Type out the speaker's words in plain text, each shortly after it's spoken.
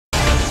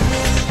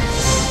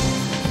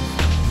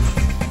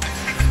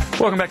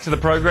Welcome back to the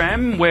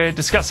program. We're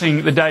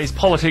discussing the day's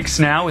politics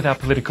now with our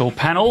political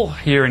panel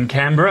here in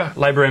Canberra.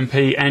 Labor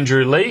MP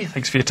Andrew Leigh.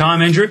 Thanks for your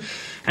time, Andrew.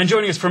 And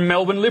joining us from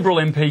Melbourne, Liberal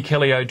MP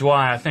Kelly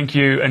O'Dwyer. Thank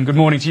you and good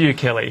morning to you,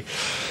 Kelly.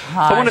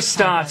 Hi. I want to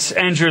start,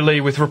 Andrew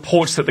Leigh, with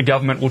reports that the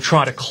government will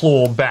try to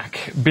claw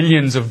back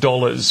billions of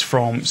dollars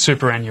from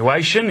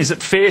superannuation. Is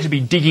it fair to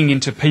be digging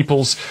into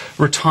people's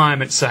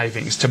retirement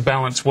savings to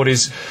balance what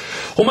is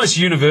almost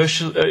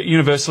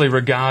universally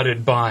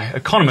regarded by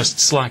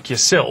economists like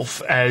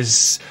yourself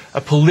as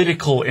a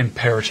political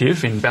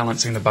imperative in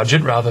balancing the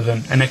budget rather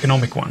than an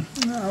economic one?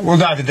 Well,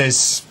 David,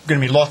 there's going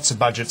to be lots of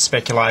budget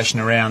speculation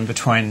around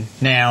between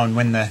now and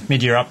when the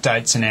mid-year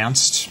update's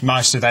announced.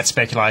 Most of that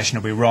speculation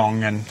will be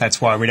wrong, and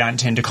that's why we don't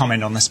tend to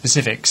comment on the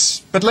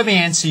specifics. But let me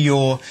answer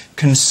your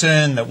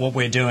concern that what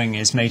we're doing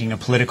is meeting a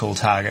political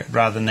target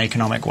rather than an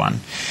economic one.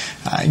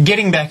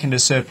 Getting back into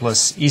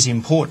surplus is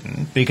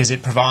important because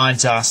it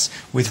provides us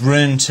with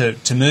room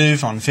to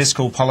move on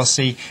fiscal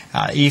policy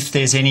if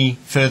there's any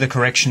further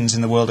corrections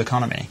in the world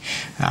economy.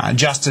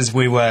 Just as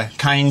we were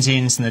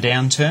Keynesians in the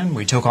downturn,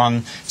 we took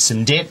on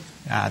some debt,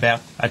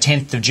 about a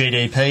tenth of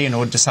GDP, in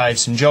order to save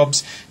some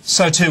jobs.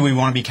 So too we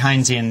want to be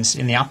Keynesians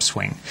in the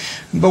upswing.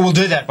 But we'll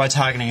do that by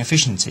targeting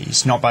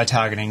efficiencies, not by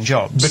targeting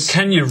jobs. But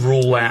can you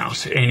rule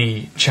out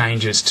any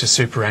changes to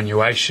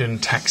superannuation,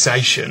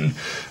 taxation,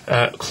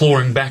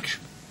 clawing back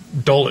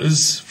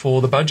dollars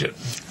for the budget?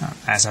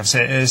 As I've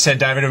said,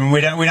 David, I mean,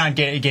 we don't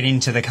get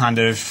into the kind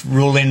of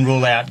rule in,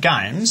 rule out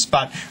games,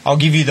 but I'll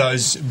give you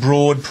those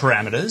broad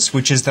parameters,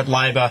 which is that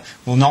Labor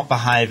will not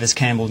behave as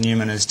Campbell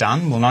Newman has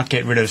done, will not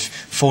get rid of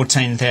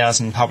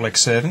 14,000 public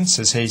servants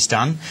as he's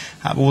done,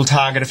 but will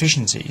target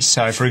efficiencies.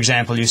 So, for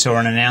example, you saw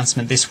an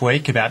announcement this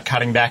week about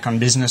cutting back on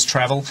business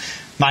travel,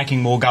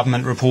 making more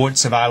government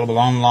reports available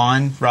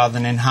online rather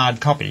than in hard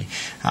copy.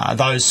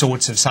 Those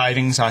sorts of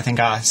savings, I think,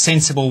 are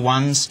sensible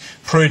ones,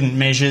 prudent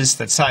measures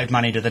that save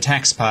money to the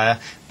taxpayer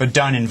but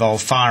don't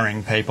involve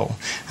firing people,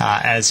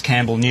 as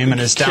Campbell Newman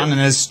has done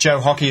and as Joe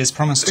Hockey has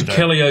promised to do.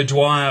 Kelly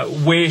O'Dwyer,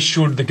 where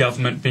should the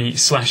government be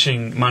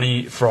slashing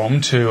money from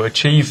to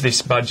achieve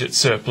this budget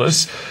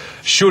surplus?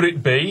 Should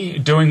it be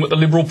doing what the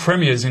Liberal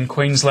premiers in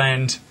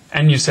Queensland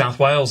and New South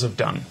Wales have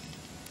done?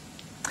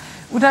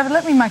 Well, David,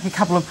 let me make a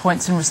couple of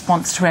points in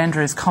response to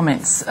Andrew's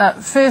comments.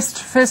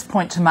 First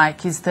point to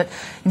make is that,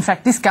 in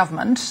fact, this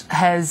government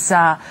has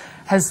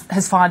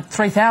fired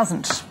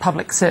 3,000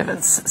 public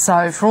servants.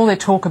 So for all their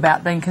talk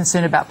about being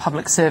concerned about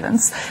public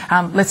servants,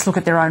 let's look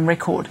at their own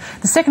record.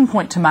 The second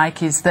point to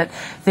make is that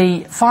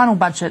the final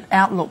budget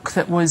outlook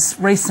that was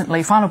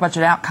recently, final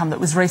budget outcome that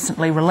was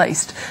recently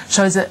released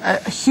shows a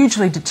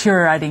hugely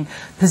deteriorating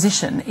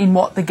position in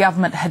what the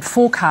government had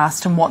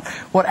forecast and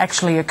what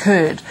actually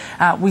occurred.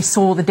 We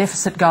saw the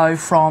deficit go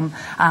from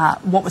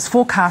what was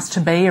forecast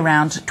to be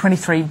around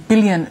 $23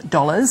 billion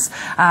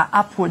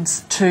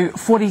upwards to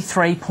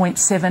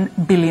 $43.7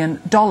 billion.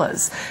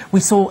 We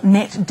saw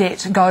net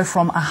debt go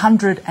from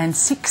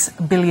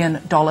 $106 billion to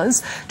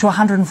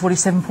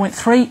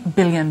 $147.3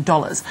 billion.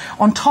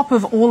 On top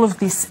of all of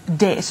this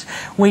debt,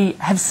 we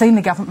have seen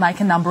the government make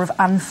a number of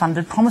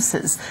unfunded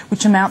promises,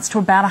 which amounts to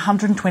about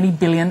 $120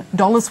 billion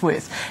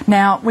worth.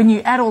 Now, when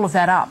you add all of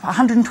that up,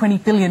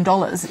 $120 billion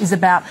is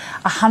about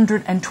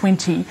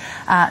 120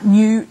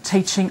 new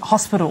teaching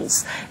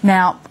hospitals.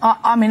 Now,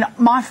 I mean,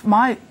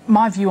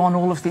 my view on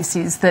all of this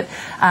is that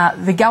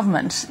the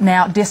government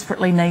now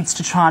desperately needs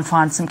to try and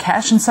find some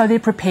cash, and so they're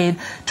prepared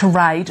to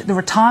raid the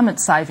retirement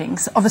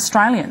savings of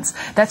Australians.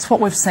 That's what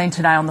we've seen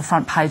today on the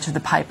front page of the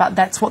paper.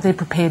 That's what they're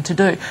prepared to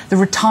do, the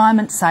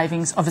retirement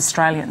savings of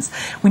Australians.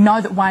 We know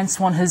that Wayne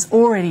Swan has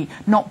already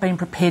not been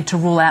prepared to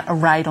rule out a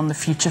raid on the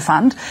Future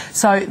Fund,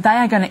 so they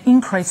are going to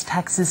increase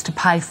taxes to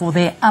pay for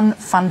their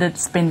unfunded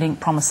spending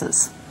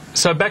promises.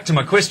 So back to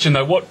my question,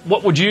 though,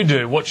 what would you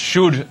do? What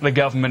should the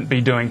government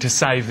be doing to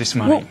save this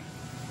money?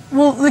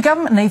 Well, the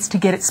government needs to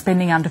get its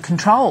spending under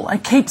control.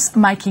 It keeps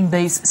making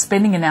these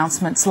spending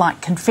announcements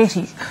like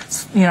confetti,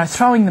 you know,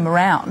 throwing them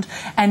around,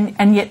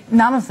 and yet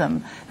none of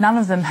them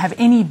have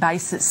any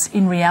basis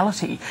in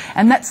reality.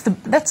 And that's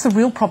the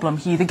real problem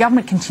here. The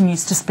government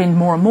continues to spend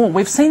more and more.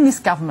 We've seen this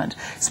government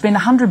spend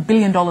 $100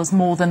 billion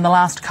more than the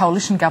last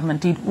coalition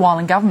government did while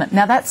in government.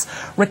 Now that's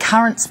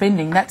recurrent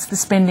spending. That's the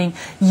spending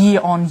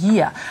year on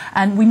year.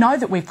 And we know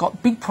that we've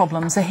got big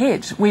problems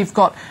ahead. We've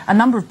got a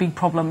number of big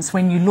problems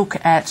when you look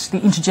at the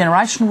intergenerational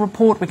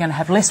report. We're going to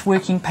have less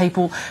working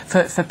people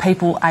for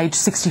people aged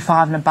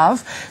 65 and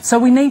above. So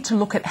we need to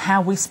look at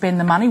how we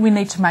spend the money. We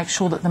need to make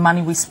sure that the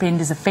money we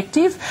spend is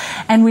effective,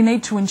 and we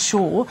need to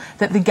ensure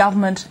that the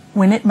government,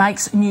 when it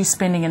makes new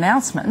spending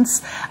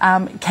announcements,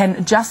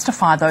 can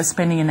justify those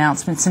spending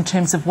announcements in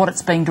terms of what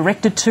it's being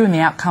directed to and the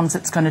outcomes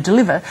it's going to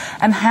deliver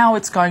and how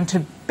it's going to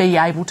be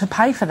able to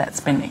pay for that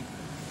spending.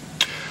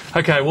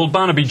 OK, well,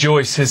 Barnaby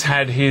Joyce has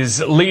had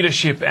his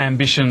leadership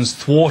ambitions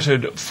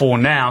thwarted for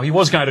now. He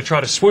was going to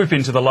try to swoop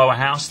into the lower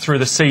house through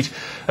the seat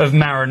of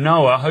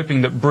Maranoa,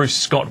 hoping that Bruce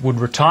Scott would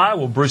retire.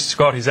 Well, Bruce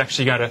Scott is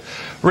actually going to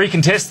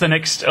recontest the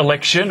next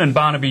election, and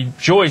Barnaby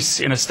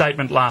Joyce, in a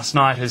statement last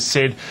night, has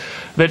said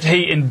that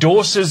he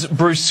endorses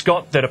Bruce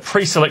Scott, that a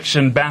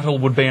pre-selection battle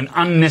would be an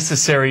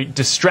unnecessary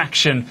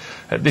distraction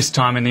at this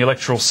time in the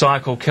electoral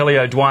cycle. Kelly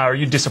O'Dwyer, are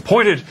you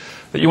disappointed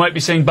that you won't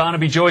be seeing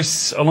Barnaby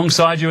Joyce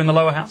alongside you in the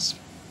lower house?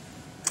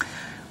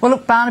 Well,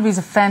 look, Barnaby's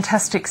a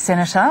fantastic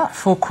senator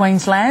for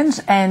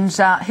Queensland, and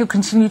he'll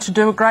continue to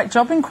do a great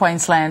job in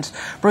Queensland.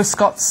 Bruce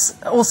Scott's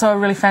also a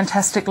really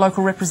fantastic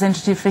local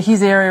representative for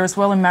his area as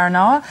well in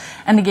Maranoa.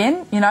 And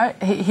again, you know,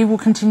 he will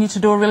continue to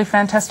do a really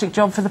fantastic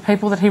job for the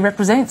people that he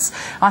represents.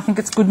 I think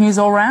it's good news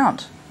all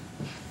round.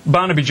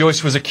 Barnaby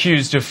Joyce was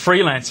accused of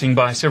freelancing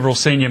by several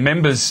senior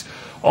members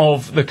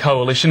of the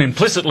coalition,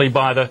 implicitly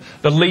by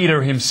the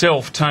leader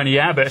himself, Tony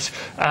Abbott.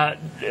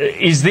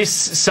 Is this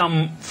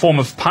some form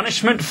of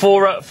punishment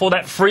for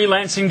that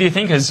freelancing, do you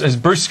think? Has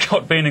Bruce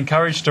Scott been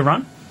encouraged to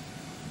run?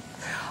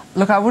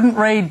 Look, I wouldn't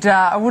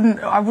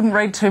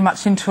read too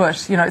much into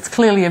it. You know, it's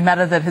clearly a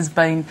matter that has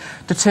been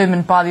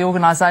determined by the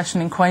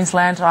organisation in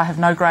Queensland. I have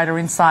no greater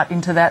insight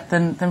into that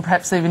than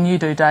perhaps even you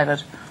do,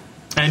 David.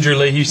 Andrew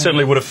Leigh, you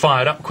certainly would have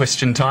fired up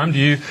question time.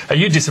 Are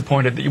you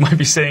disappointed that you won't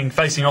be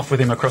facing off with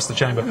him across the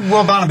chamber?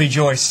 Well, Barnaby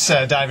Joyce,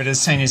 David, has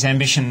seen his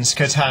ambitions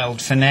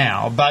curtailed for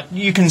now, but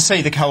you can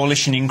see the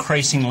coalition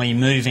increasingly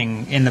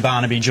moving in the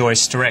Barnaby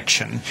Joyce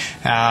direction.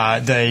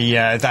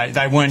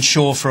 They weren't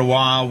sure for a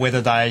while whether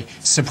they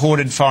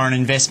supported foreign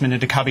investment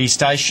into Cubby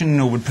Station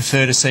or would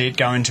prefer to see it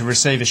go into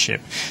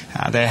receivership.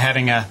 They're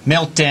having a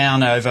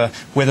meltdown over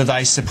whether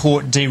they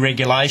support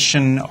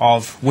deregulation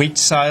of wheat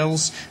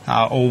sales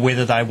or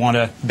whether they want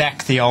to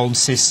back the old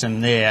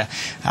system there.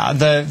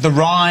 The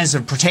rise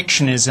of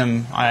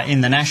protectionism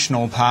in the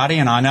National Party,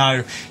 and I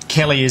know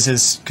Kelly is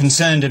as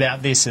concerned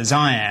about this as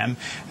I am,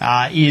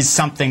 is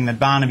something that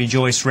Barnaby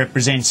Joyce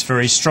represents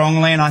very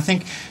strongly, and I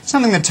think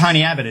something that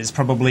Tony Abbott is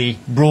probably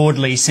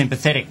broadly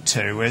sympathetic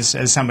to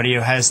as somebody who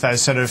has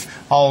those sort of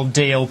old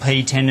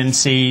DLP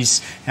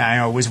tendencies,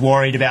 was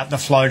worried about the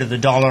float of the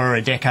dollar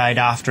a decade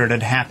after it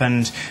had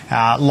happened,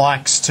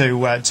 likes to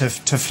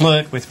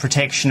flirt with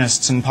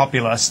protectionists and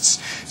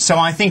populists. So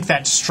I think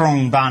that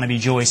strong Barnaby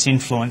Joyce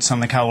influence on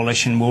the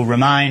coalition will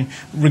remain,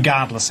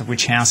 regardless of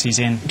which house he's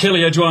in.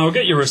 Kelly O'Dwyer, I'll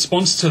get your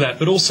response to that,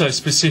 but also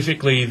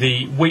specifically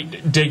the wheat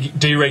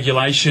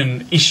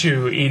deregulation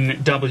issue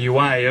in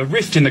WA. A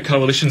rift in the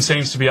coalition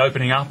seems to be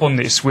opening up on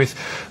this, with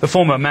the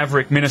former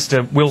Maverick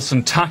Minister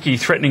Wilson Tuckey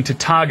threatening to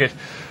target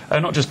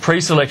not just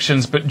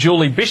pre-selections but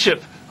Julie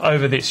Bishop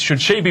over this. Should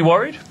she be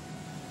worried?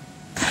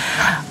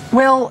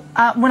 Well,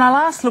 when I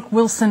last looked,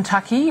 Wilson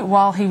Tuckey,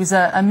 while he was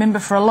a member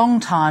for a long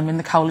time in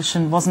the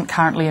coalition, wasn't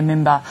currently a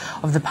member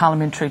of the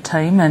parliamentary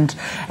team,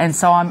 and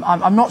so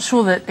I'm not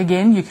sure that,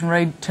 again, you can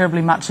read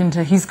terribly much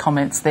into his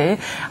comments there.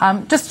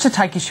 Just to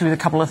take issue with a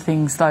couple of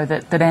things, though,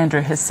 that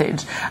Andrew has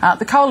said.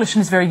 The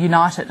coalition is very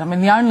united. I mean,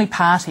 the only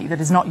party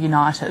that is not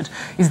united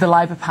is the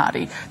Labor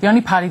Party. The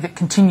only party that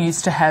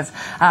continues to have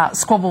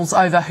squabbles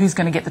over who's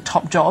going to get the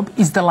top job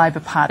is the Labor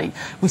Party.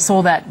 We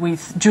saw that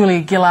with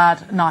Julia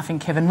Gillard knifing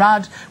Kevin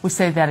Rudd. We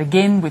see that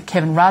again with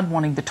Kevin Rudd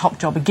wanting the top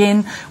job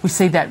again. We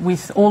see that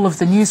with all of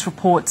the news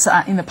reports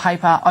in the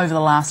paper over the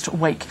last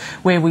week,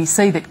 where we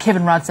see that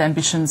Kevin Rudd's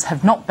ambitions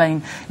have not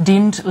been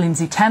dimmed.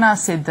 Lindsay Tanner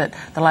said that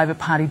the Labor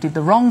Party did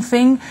the wrong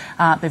thing,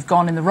 they've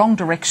gone in the wrong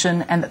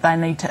direction, and that they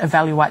need to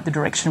evaluate the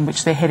direction in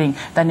which they're heading.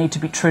 They need to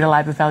be true to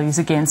Labor values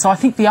again. So I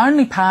think the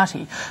only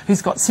party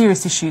who's got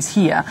serious issues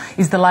here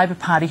is the Labor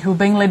Party, who are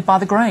being led by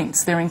the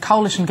Greens. They're in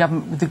coalition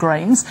government with the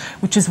Greens,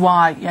 which is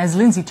why, as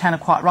Lindsay Tanner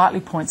quite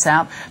rightly points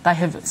out, they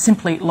have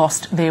simply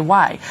lost their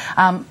way.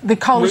 The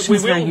coalition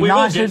is very united. We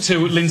will get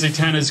to Lindsay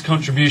Tanner's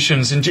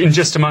contributions in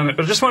just a moment,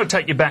 but I just want to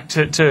take you back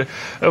to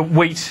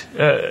wheat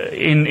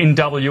in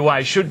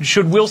WA.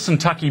 Should Wilson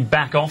Tuckey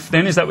back off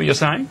then? Is that what you're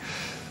saying?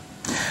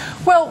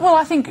 Well,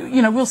 I think,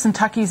 Wilson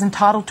Tuckey is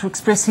entitled to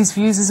express his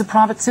views as a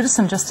private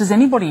citizen, just as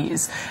anybody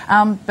is.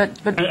 And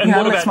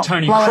what about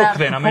Tony Crook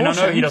then? I mean, I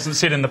know he doesn't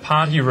sit in the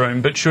party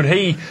room, but should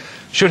he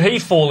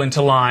fall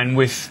into line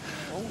with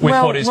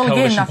what is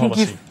coalition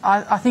policy?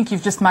 I think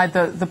you've just made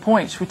the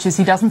point, which is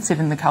he doesn't sit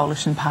in the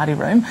coalition party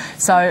room.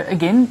 So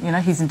again,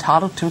 he's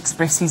entitled to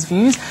express his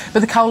views,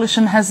 but the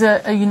coalition has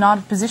a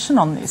united position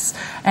on this.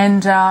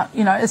 And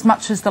as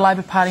much as the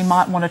Labor Party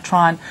might want to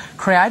try and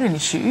create an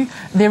issue,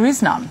 there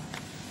is none.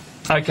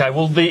 OK,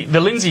 well, the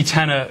Lindsay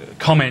Tanner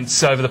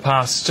comments over the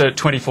past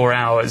 24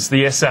 hours,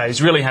 the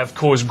essays, really have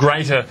caused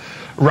greater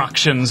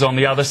ructions on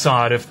the other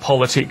side of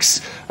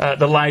politics,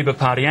 the Labor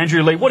Party.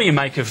 Andrew Leigh, what do you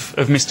make of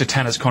Mr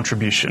Tanner's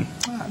contribution?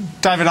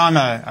 David, I'm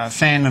a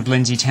fan of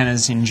Lindsay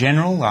Tanner's in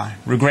general. I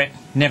regret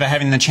never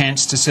having the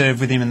chance to serve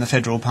with him in the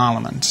federal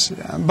parliament.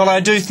 But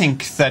I do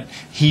think that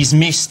he's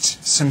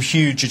missed some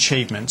huge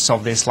achievements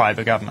of this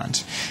Labor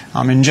government.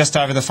 I mean, just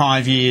over the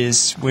 5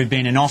 years we've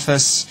been in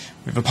office,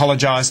 we've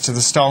apologised to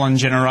the stolen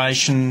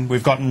generation,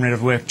 we've gotten rid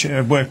of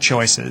work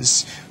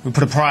choices, we've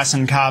put a price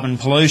on carbon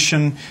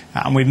pollution,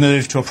 and we've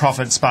moved to a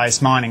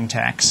profits-based mining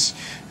tax,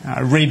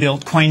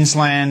 rebuilt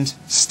Queensland,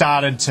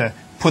 started to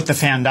put the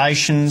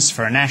foundations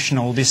for a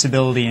national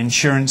disability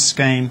insurance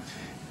scheme,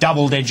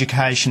 doubled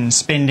education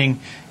spending,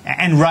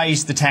 and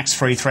raised the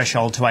tax-free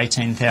threshold to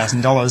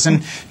 $18,000.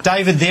 And,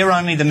 David, they're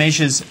only the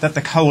measures that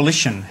the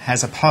Coalition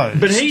has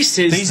opposed. But he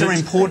says these are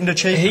important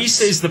achievements. He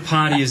says the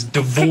party is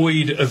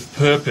devoid of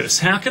purpose.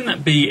 How can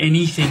that be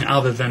anything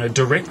other than a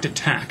direct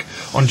attack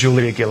on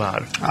Julia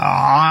Gillard?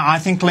 I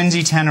think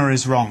Lindsay Tanner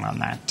is wrong on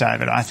that,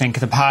 David. I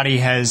think the party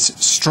has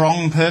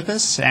strong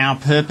purpose. Our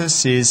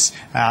purpose is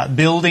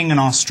building an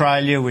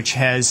Australia which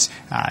is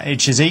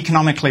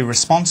economically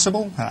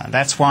responsible.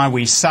 That's why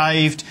we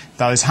saved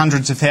those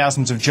hundreds of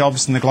thousands of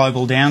jobs in the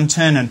global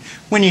downturn. And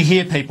when you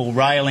hear people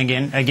railing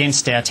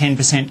against our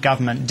 10%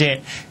 government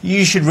debt,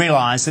 you should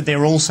realise that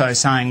they're also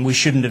saying we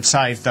shouldn't have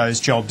saved those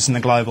jobs in the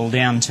global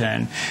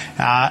downturn.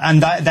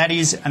 And that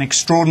is an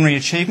extraordinary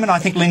achievement. I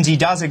think Lindsay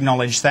does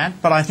acknowledge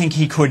that, but I think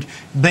he could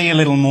be a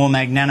little more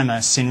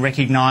magnanimous in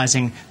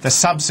recognising the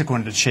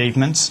subsequent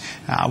achievements,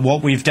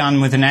 what we've done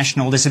with the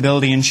National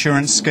Disability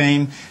Insurance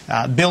Scheme,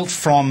 built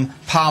from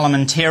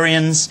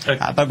parliamentarians,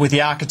 but with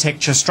the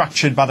architecture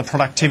structured by the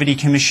Productivity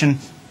Commission,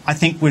 I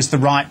think was the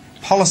right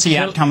policy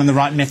outcome and the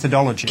right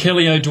methodology.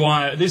 Kelly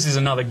O'Dwyer, this is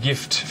another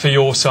gift for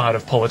your side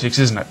of politics,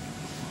 isn't it?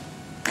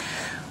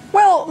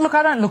 Well, look,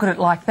 I don't look at it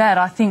like that.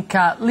 I think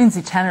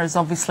Lindsay Tanner is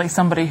obviously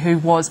somebody who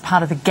was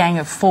part of the gang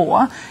of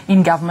four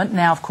in government.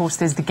 Now, of course,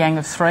 there's the gang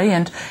of three.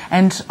 And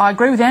I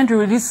agree with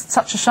Andrew, it is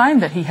such a shame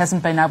that he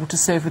hasn't been able to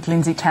serve with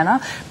Lindsay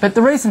Tanner. But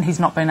the reason he's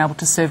not been able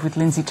to serve with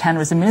Lindsay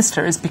Tanner as a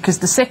minister is because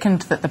the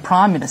second that the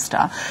Prime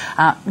Minister,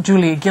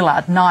 Julia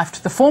Gillard,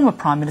 knifed the former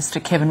Prime Minister,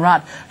 Kevin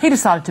Rudd, he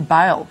decided to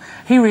bail.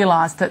 He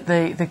realised that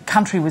the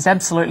country was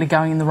absolutely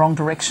going in the wrong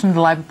direction. The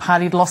Labor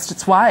Party had lost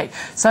its way.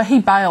 So he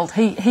bailed.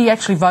 He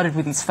actually voted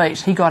with his feet.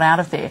 He got out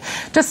of there.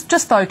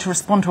 Just though, to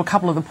respond to a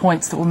couple of the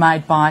points that were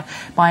made by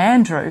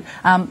Andrew,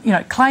 you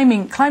know,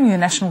 claiming the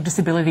National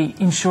Disability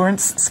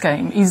Insurance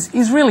Scheme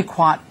is really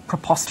quite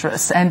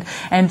preposterous, and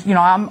you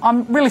know,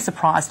 I'm really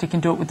surprised he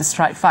can do it with a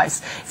straight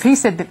face. If he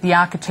said that the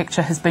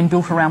architecture has been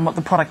built around what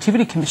the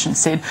Productivity Commission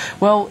said,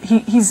 well,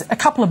 he's a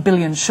couple of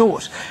billion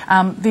short.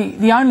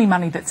 The only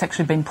money that's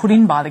actually been put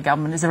in by the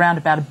government is around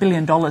about $1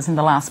 billion in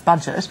the last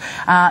budget.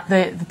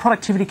 The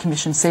Productivity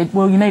Commission said,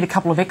 well, you need a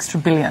couple of extra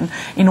billion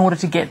in order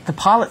to get the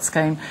pilot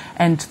scheme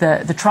and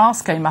the trial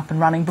scheme up and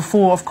running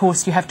before, of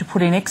course, you have to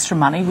put in extra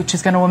money, which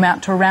is going to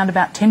amount to around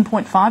about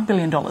 $10.5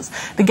 billion.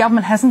 The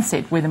government hasn't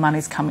said where the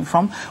money's coming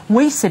from.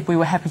 We said we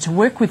were happy to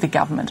work with the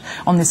government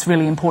on this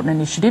really important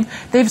initiative.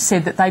 They've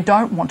said that they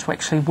don't want to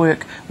actually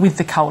work with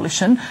the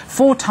Coalition.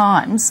 4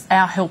 times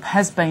our help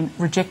has been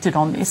rejected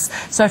on this.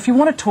 So if you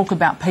want to talk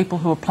about people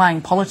who are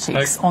playing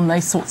politics on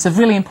these sorts of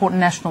really important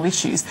national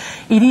issues,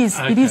 it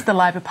is the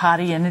Labor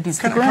Party and it is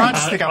the Greens.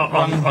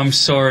 I'm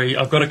sorry,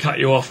 I've got to cut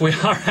you off. We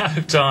are out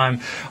of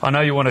time. I know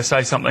you want to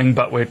say something,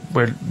 but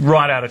we're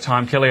right out of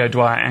time. Kelly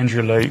O'Dwyer,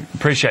 Andrew Leigh,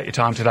 appreciate your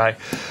time today.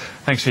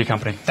 Thanks for your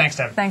company. Thanks,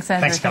 David. Thanks,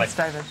 Andrew. Thanks, Kelly.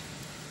 Thanks, David.